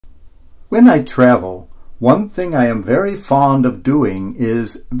When I travel, one thing I am very fond of doing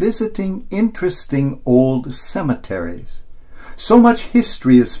is visiting interesting old cemeteries. So much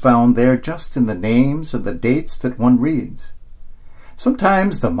history is found there just in the names and the dates that one reads.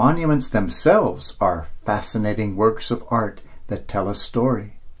 Sometimes the monuments themselves are fascinating works of art that tell a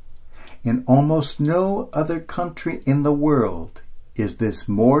story. In almost no other country in the world is this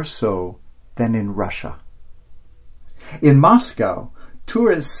more so than in Russia. In Moscow,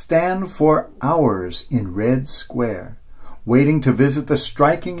 tourists stand for hours in Red Square, waiting to visit the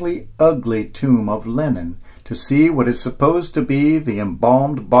strikingly ugly tomb of Lenin to see what is supposed to be the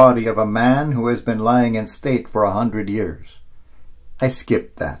embalmed body of a man who has been lying in state for 100 years. I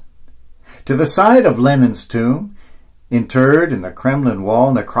skipped that. To the side of Lenin's tomb, interred in the Kremlin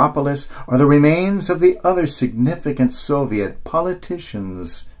Wall necropolis, are the remains of the other significant Soviet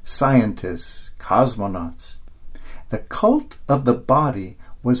politicians, scientists, cosmonauts. The cult of the body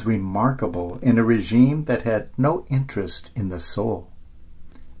was remarkable in a regime that had no interest in the soul.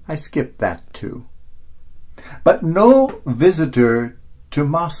 I skipped that too. But no visitor to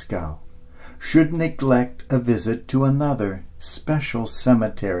Moscow should neglect a visit to another special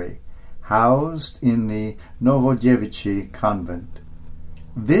cemetery housed in the Novodevichy convent.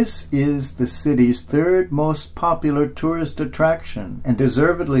 This is the city's third most popular tourist attraction, and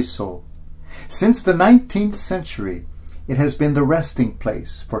deservedly so. Since the 19th century, it has been the resting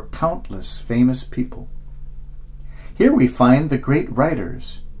place for countless famous people. Here we find the great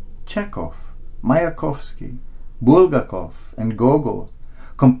writers Chekhov, Mayakovsky, Bulgakov, and Gogol,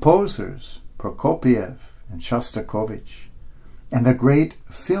 composers Prokopiev and Shostakovich, and the great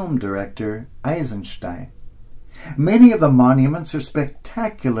film director Eisenstein. Many of the monuments are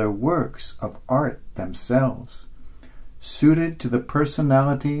spectacular works of art themselves, suited to the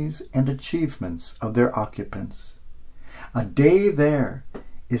personalities and achievements of their occupants. A day there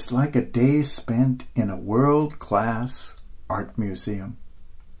is like a day spent in a world-class art museum.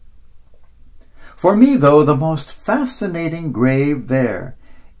 For me, though, the most fascinating grave there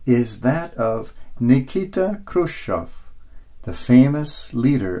is that of Nikita Khrushchev, the famous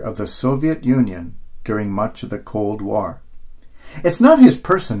leader of the Soviet Union during much of the Cold War. It's not his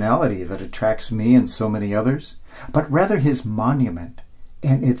personality that attracts me and so many others, but rather his monument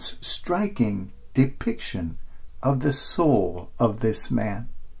and its striking depiction of the soul of this man.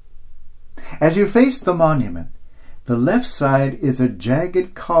 As you face the monument, the left side is a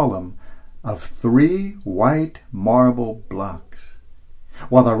jagged column of 3 white marble blocks,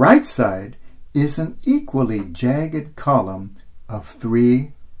 while the right side is an equally jagged column of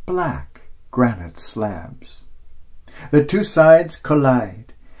 3 black granite slabs. The two sides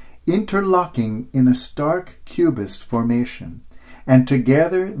collide, interlocking in a stark cubist formation, and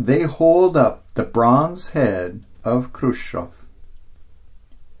together they hold up the bronze head of Khrushchev.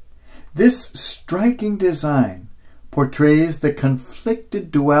 This striking design portrays the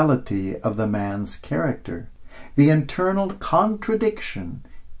conflicted duality of the man's character, the internal contradiction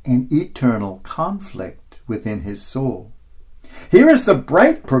and eternal conflict within his soul. Here is the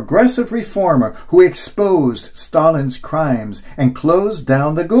bright progressive reformer who exposed Stalin's crimes and closed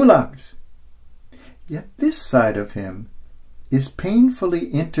down the gulags. Yet this side of him is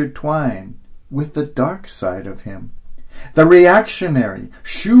painfully intertwined with the dark side of him, the reactionary,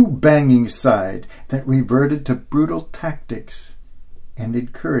 shoe-banging side that reverted to brutal tactics and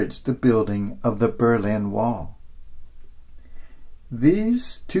encouraged the building of the Berlin Wall.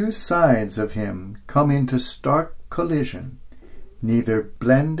 These two sides of him come into stark collision, neither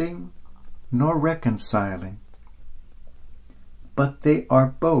blending nor reconciling. But they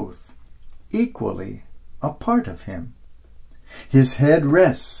are both equally a part of him. His head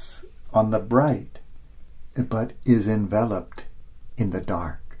rests on the bright, but is enveloped in the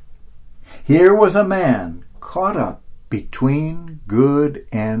dark. Here was a man caught up between good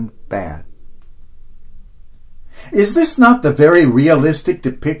and bad. Is this not the very realistic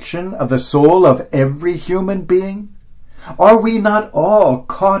depiction of the soul of every human being? Are we not all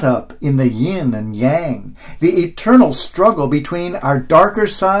caught up in the yin and yang, the eternal struggle between our darker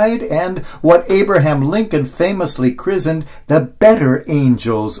side and what Abraham Lincoln famously christened the better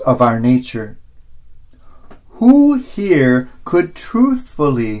angels of our nature? Who here could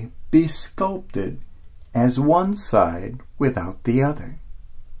truthfully be sculpted as one side without the other?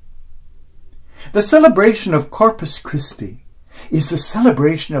 The celebration of Corpus Christi is the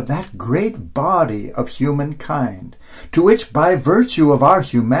celebration of that great body of humankind, to which by virtue of our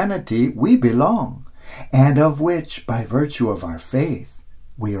humanity we belong, and of which by virtue of our faith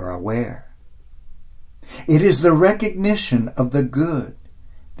we are aware. It is the recognition of the good,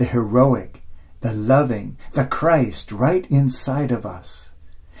 the heroic, the loving, the Christ right inside of us.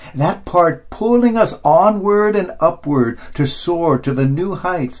 That part pulling us onward and upward to soar to the new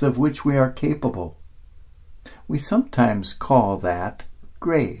heights of which we are capable. We sometimes call that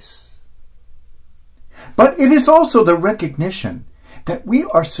grace. But it is also the recognition that we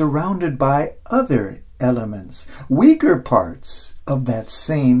are surrounded by other elements, weaker parts of that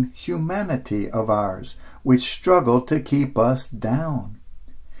same humanity of ours, which struggle to keep us down.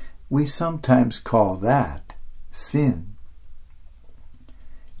 We sometimes call that sin.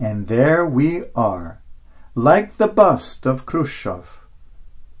 And there we are, like the bust of Khrushchev,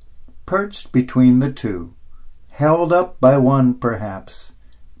 perched between the two, held up by one perhaps,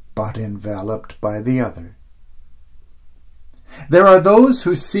 but enveloped by the other. There are those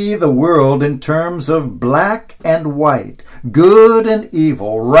who see the world in terms of black and white, good and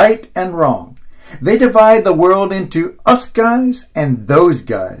evil, right and wrong. They divide the world into us guys and those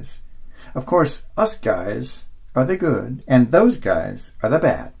guys. Of course, us guys are the good and those guys are the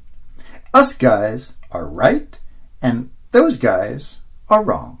bad. Us guys are right and those guys are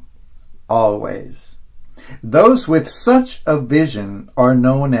wrong. Always. Those with such a vision are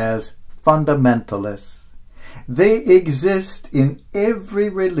known as fundamentalists. They exist in every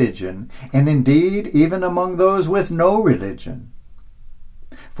religion, and indeed even among those with no religion.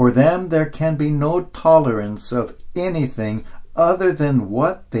 For them there can be no tolerance of anything other than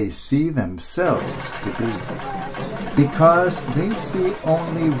what they see themselves to be, because they see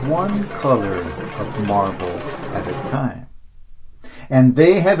only one color of marble at a time. And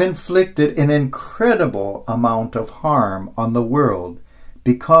they have inflicted an incredible amount of harm on the world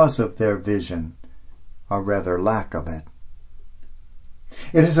because of their vision, or rather lack of it.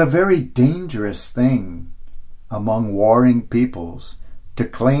 It is a very dangerous thing among warring peoples to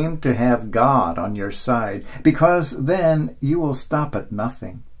claim to have God on your side, because then you will stop at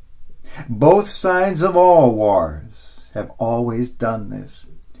nothing. Both sides of all wars have always done this.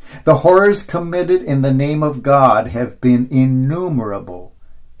 The horrors committed in the name of God have been innumerable,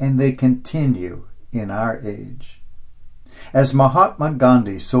 and they continue in our age. As Mahatma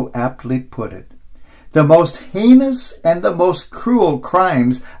Gandhi so aptly put it, the most heinous and the most cruel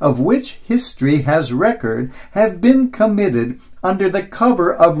crimes of which history has record have been committed under the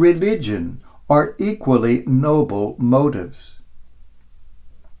cover of religion or equally noble motives.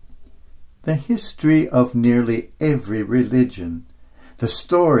 The history of nearly every religion, the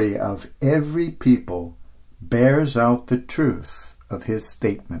story of every people, bears out the truth of his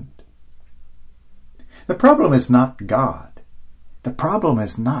statement. The problem is not God. The problem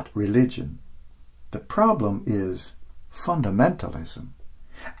is not religion. The problem is fundamentalism.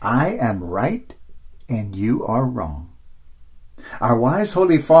 I am right and you are wrong. Our wise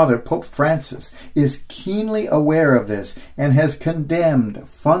Holy Father, Pope Francis, is keenly aware of this and has condemned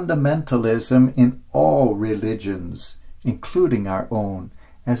fundamentalism in all religions, including our own,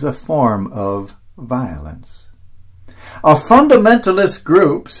 as a form of violence. A fundamentalist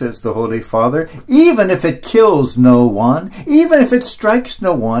group, says the Holy Father, even if it kills no one, even if it strikes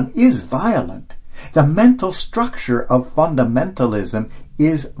no one, is violent. The mental structure of fundamentalism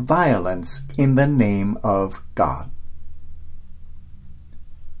is violence in the name of God.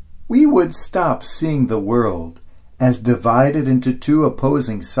 We would stop seeing the world as divided into two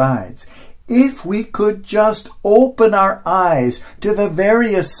opposing sides if we could just open our eyes to the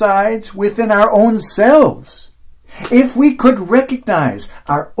various sides within our own selves. If we could recognize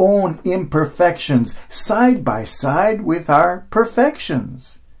our own imperfections side by side with our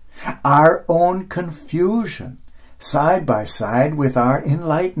perfections, our own confusion side by side with our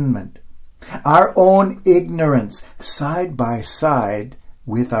enlightenment, our own ignorance side by side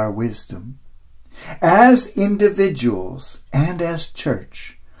with our wisdom. As individuals and as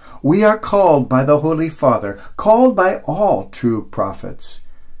church, we are called by the Holy Father, called by all true prophets,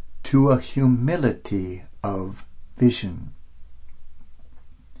 to a humility of vision.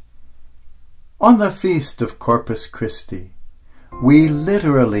 On the feast of Corpus Christi, we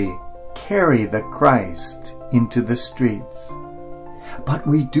literally carry the Christ into the streets, but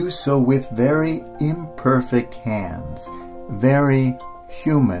we do so with very imperfect hands, very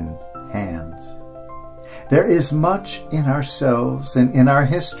human hands. There is much in ourselves and in our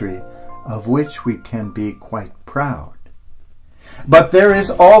history of which we can be quite proud. But there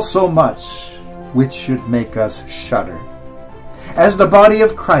is also much which should make us shudder. As the body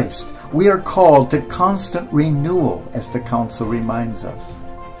of Christ, we are called to constant renewal, as the Council reminds us.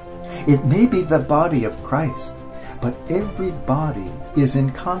 It may be the body of Christ, but every body is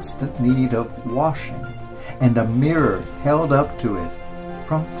in constant need of washing and a mirror held up to it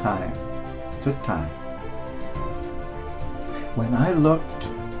from time to time. When I looked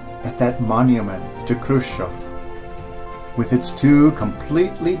at that monument to Khrushchev, with its two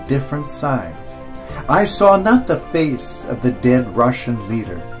completely different sides. I saw not the face of the dead Russian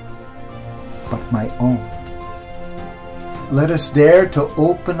leader, but my own. Let us dare to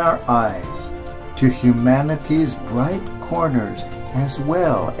open our eyes to humanity's bright corners as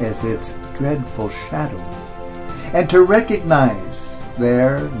well as its dreadful shadows, and to recognize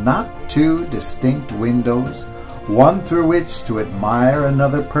there not two distinct windows, one through which to admire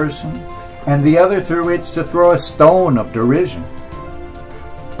another person, and the other through which to throw a stone of derision,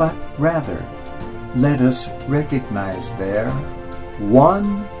 but rather let us recognize there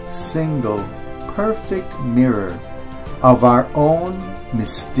one single perfect mirror of our own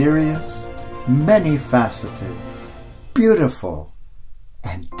mysterious, many-faceted, beautiful,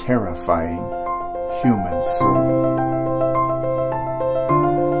 and terrifying human soul.